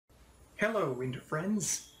Hello, Winter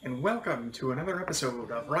Friends, and welcome to another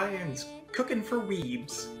episode of Ryan's Cooking for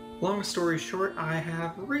Weebs. Long story short, I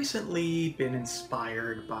have recently been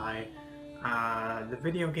inspired by the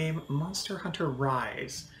video game Monster Hunter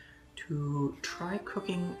Rise to try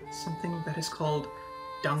cooking something that is called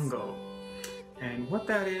Dango. And what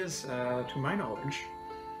that is, to my knowledge,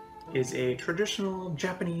 is a traditional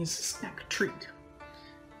Japanese snack treat.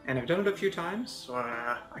 And I've done it a few times, so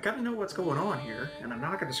I gotta know what's going on here, and I'm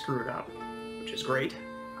not gonna screw it up, which is great,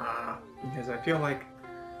 because I feel like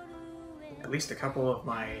at least a couple of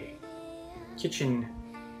my kitchen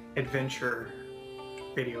adventure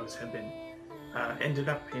videos have been ended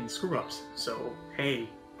up in screw-ups, so hey,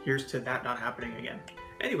 here's to that not happening again.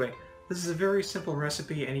 Anyway, this is a very simple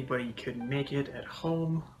recipe. Anybody could make it at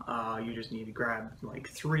home. You just need to grab like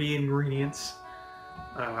 3 ingredients,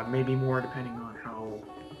 maybe more depending on how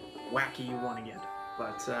wacky you want to get.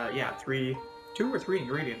 But yeah, 2 or 3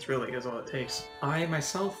 ingredients really is all it takes. I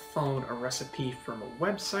myself followed a recipe from a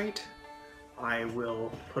website. I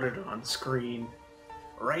will put it on screen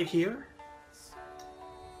right here.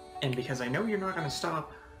 And because I know you're not going to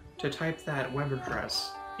stop to type that web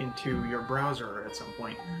address into your browser at some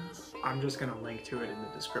point, I'm just going to link to it in the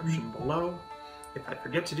description below. If I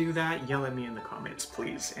forget to do that, yell at me in the comments,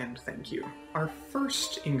 please, and thank you. Our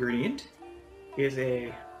first ingredient is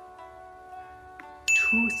a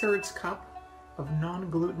 2/3 cup of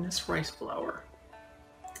non-glutinous rice flour.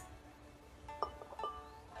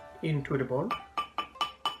 Into the bowl.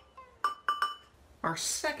 Our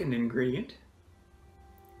second ingredient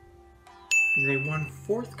is a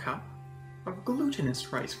 1/4 cup of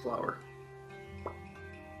glutinous rice flour.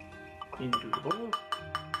 Into the bowl.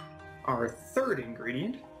 Our third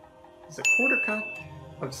ingredient is a 1/4 cup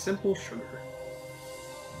of simple sugar.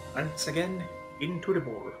 Once again, into the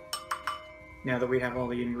bowl. Now that we have all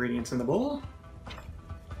the ingredients in the bowl,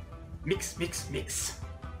 mix, mix, mix.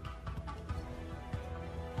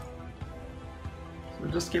 So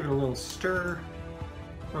just give it a little stir,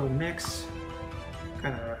 a little mix,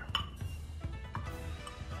 kind of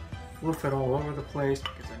woof it all over the place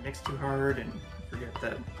because I mixed too hard and forget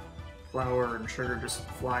that flour and sugar just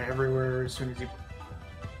fly everywhere as soon as you...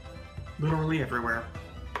 literally everywhere.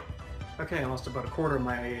 Okay, I lost about 1/4 of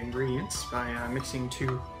my ingredients by mixing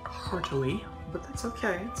too heartily, but that's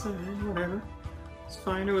okay, it's whatever. It's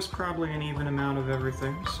fine, it was probably an even amount of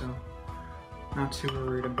everything, so not too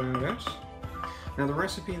worried about it. Now the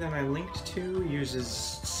recipe that I linked to uses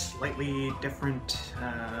slightly different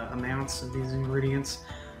amounts of these ingredients.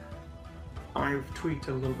 I've tweaked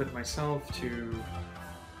it a little bit myself to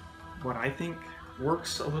what I think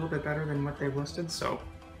works a little bit better than what they've listed, so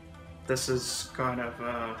this is kind of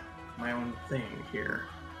my own thing here.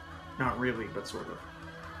 Not really, but sort of.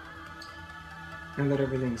 Now that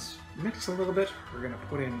everything's mixed a little bit, we're going to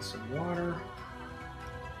put in some water.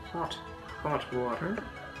 Hot water.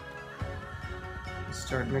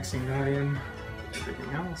 Start mixing that in with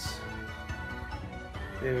everything else.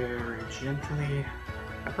 Very gently.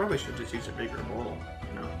 I probably should just use a bigger bowl,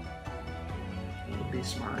 you know. It would be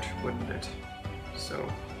smart, wouldn't it? So,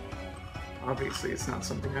 obviously it's not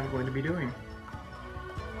something I'm going to be doing.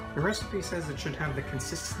 The recipe says it should have the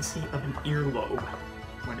consistency of an earlobe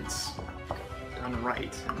when it's done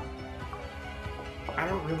right. And I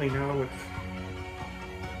don't really know if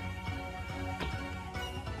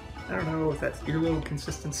that's earlobe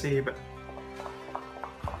consistency, but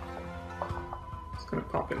just gonna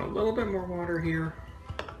pop in a little bit more water here.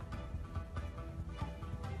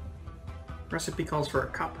 Recipe calls for a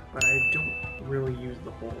cup, but I don't really use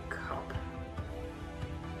the whole cup.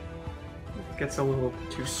 It gets a little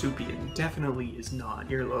too soupy and definitely is not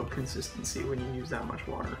earlobe consistency when you use that much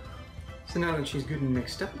water. So now that she's good and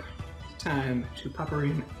mixed up, it's time to pop her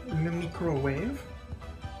in the microwave.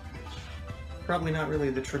 Probably not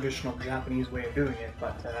really the traditional Japanese way of doing it,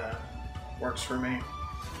 but works for me.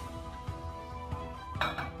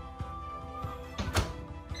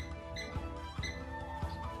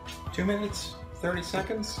 Two minutes, 30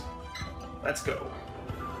 seconds. Let's go.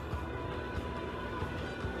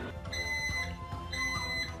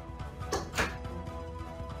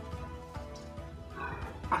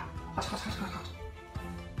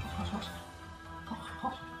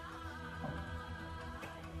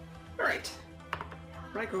 Alright,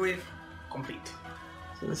 microwave complete.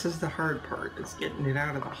 So this is the hard part, it's getting it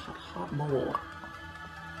out of the hot bowl.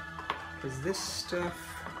 Because this stuff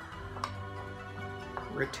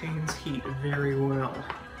retains heat very well.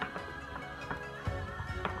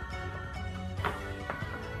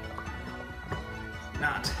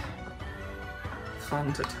 Not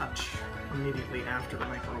fun to touch immediately after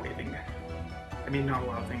microwaving. I mean, not a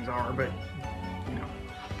lot of things are, but, you know.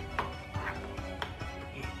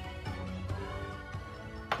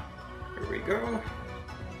 go.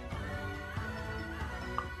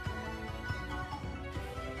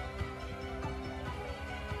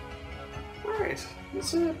 Alright,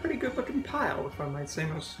 it's a pretty good looking pile, if I might say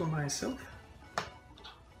so myself.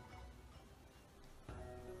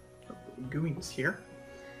 Gooey's here.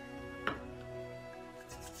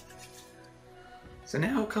 So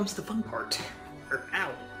now comes the fun part.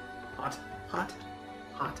 Ow! Hot, hot,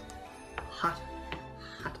 hot, hot,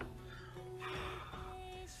 hot.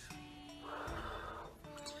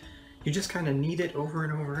 You just kind of knead it over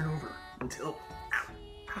and over and over until,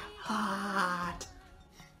 ow, hot.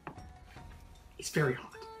 It's very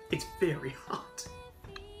hot. It's very hot.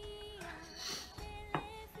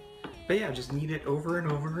 But yeah, just knead it over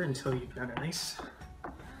and over until you've got a nice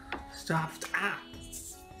soft,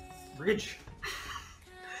 fridge.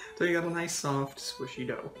 So you got a nice soft squishy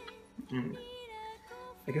dough. And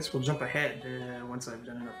I guess we'll jump ahead once I've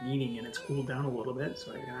done enough kneading and it's cooled down a little bit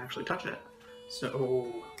so I can actually touch it.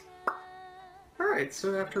 So, alright,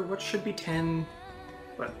 so after what should be 10,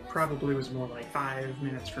 but probably was more like 5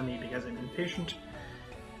 minutes for me because I'm impatient,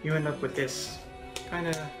 you end up with this kind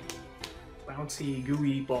of bouncy,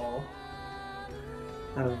 gooey ball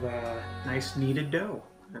of nice kneaded dough.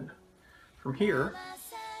 And from here,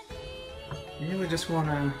 you really just want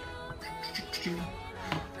to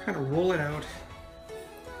kind of roll it out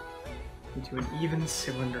into an even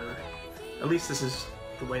cylinder. At least this is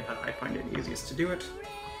the way that I find it easiest to do it.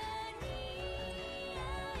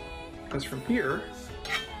 Because from here,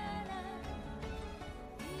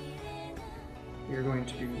 you're going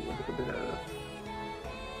to do a little bit of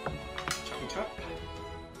choppy chop.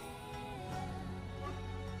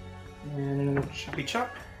 And another choppy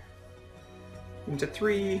chop into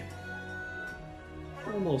 3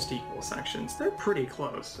 almost equal sections. They're pretty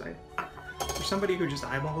close. For somebody who just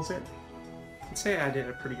eyeballs it, I'd say I did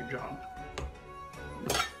a pretty good job.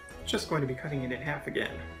 Just going to be cutting it in half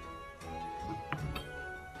again.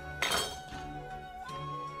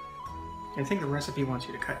 I think the recipe wants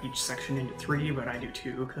you to cut each section into 3, but I do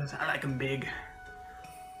too, because I like them big.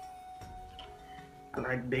 I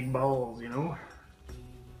like big balls, you know?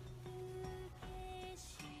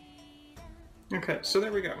 Okay, so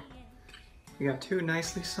there we go. We got 2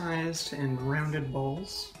 nicely sized and rounded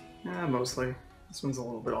balls. Mostly. This one's a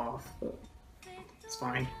little bit off, but it's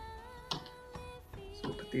fine. So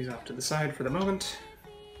we'll put these off to the side for the moment.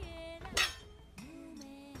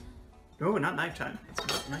 Oh, not nighttime. It's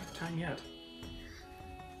not nighttime yet.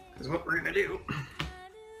 Because what we're gonna do,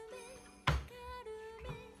 I'm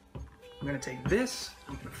gonna take this,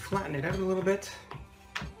 I'm gonna flatten it out a little bit.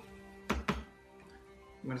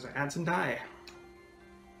 I'm gonna add some dye.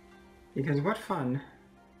 Because what fun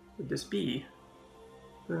would this be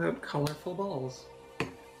without colorful balls?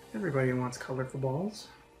 Everybody wants colorful balls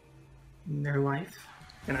in their life.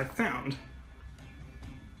 And I've found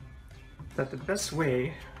that the best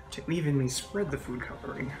way to evenly spread the food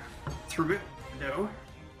coloring through it, dough,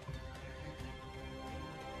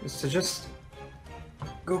 is to just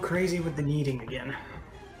go crazy with the kneading again.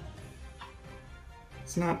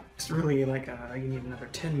 It's not really like a you need another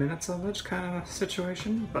 10 minutes of it kind of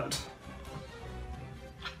situation, but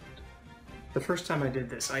the first time I did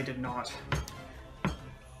this, I did not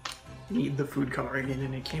knead the food coloring in,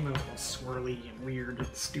 and it came out all swirly and weird and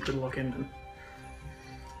stupid looking, and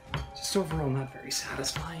just overall not very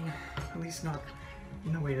satisfying. At least not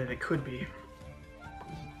in the way that it could be.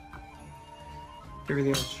 Here the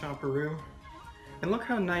old chopperoo. And look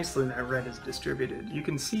how nicely that red is distributed. You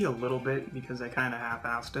can see a little bit because I kind of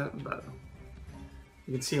half-assed it, but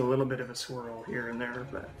you can see a little bit of a swirl here and there,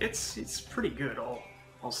 but it's pretty good all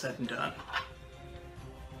said and done.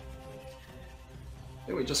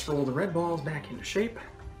 Then we just roll the red balls back into shape.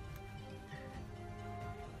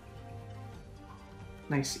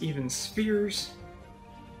 Nice even spheres.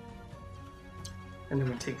 And then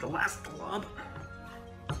we take the last glob,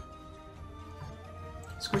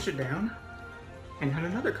 squish it down, and add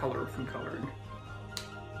another color of food coloring.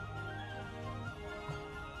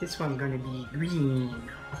 This one's going to be green.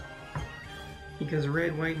 Because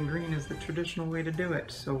red, white, and green is the traditional way to do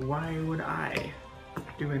it, so why would I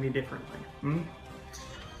do any differently?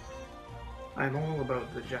 I'm all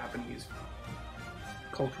about the Japanese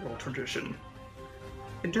cultural tradition.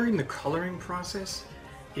 And during the coloring process,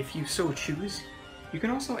 if you so choose, you can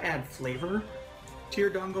also add flavor to your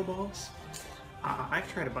Dango balls.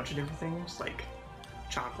 I've tried a bunch of different things, like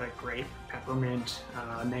chocolate, grape, peppermint,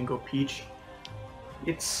 mango peach.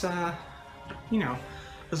 It's, you know,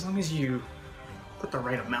 as long as you put the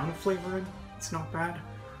right amount of flavor in, it's not bad.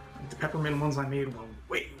 The peppermint ones I made were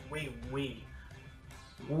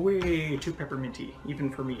way too pepperminty,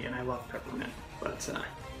 even for me, and I love peppermint. But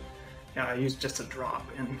Yeah, I used just a drop,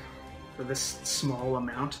 and for this small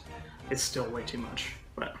amount, it's still way too much.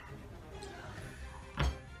 But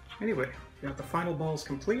anyway, we got the final balls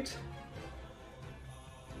complete.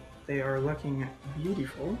 They are looking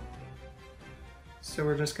beautiful. So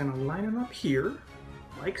we're just gonna line them up here,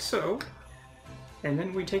 like so. And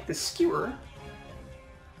then we take the skewer.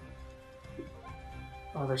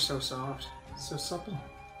 Oh, they're so soft, so supple.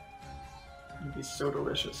 It'd be so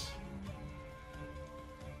delicious.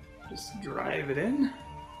 Just drive it in.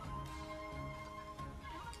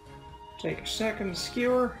 Take a second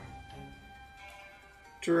skewer.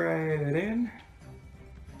 Drive it in.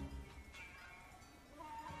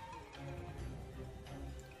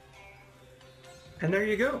 And there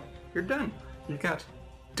you go. You're done. You've got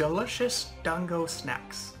delicious Dango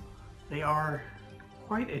snacks. They are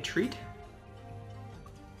quite a treat.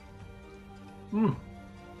 Mmm.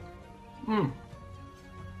 Mmm.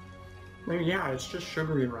 Yeah, it's just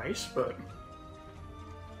sugary rice, but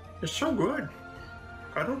it's so good.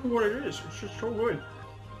 I don't know what it is. It's just so good.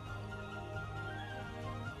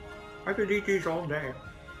 I could eat these all day.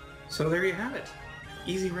 So there you have it.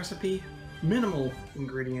 Easy recipe, minimal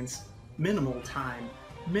ingredients, minimal time,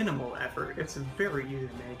 minimal effort. It's very easy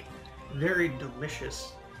to make, very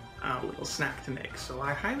delicious little snack to make. So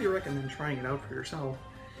I highly recommend trying it out for yourself.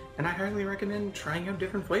 And I highly recommend trying out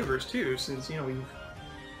different flavors too, since, you know, you've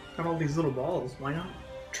got all these little balls. Why not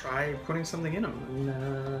try putting something in them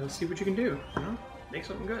and see what you can do, you know? Make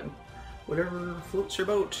something good. Whatever floats your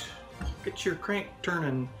boat. Get your crank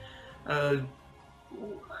turning. Other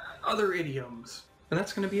idioms. And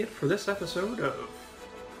that's going to be it for this episode of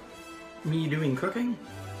me doing cooking.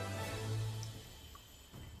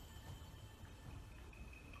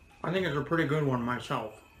 I think it's a pretty good one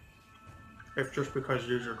myself. It's just because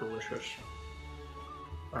these are delicious.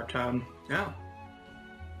 But, yeah.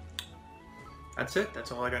 That's it.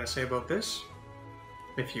 That's all I gotta say about this.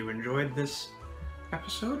 If you enjoyed this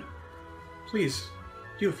episode, please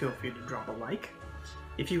do feel free to drop a like.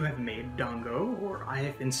 If you have made Dango, or I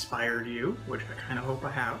have inspired you, which I kind of hope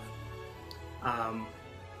I have,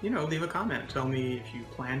 you know, leave a comment. Tell me if you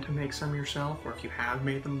plan to make some yourself, or if you have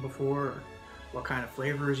made them before, or what kind of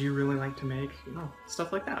flavors you really like to make. You know,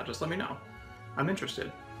 stuff like that. Just let me know. I'm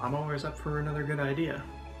interested. I'm always up for another good idea.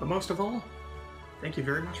 But most of all, thank you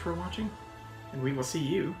very much for watching, and we will see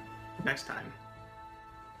you next time.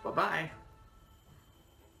 Bye-bye.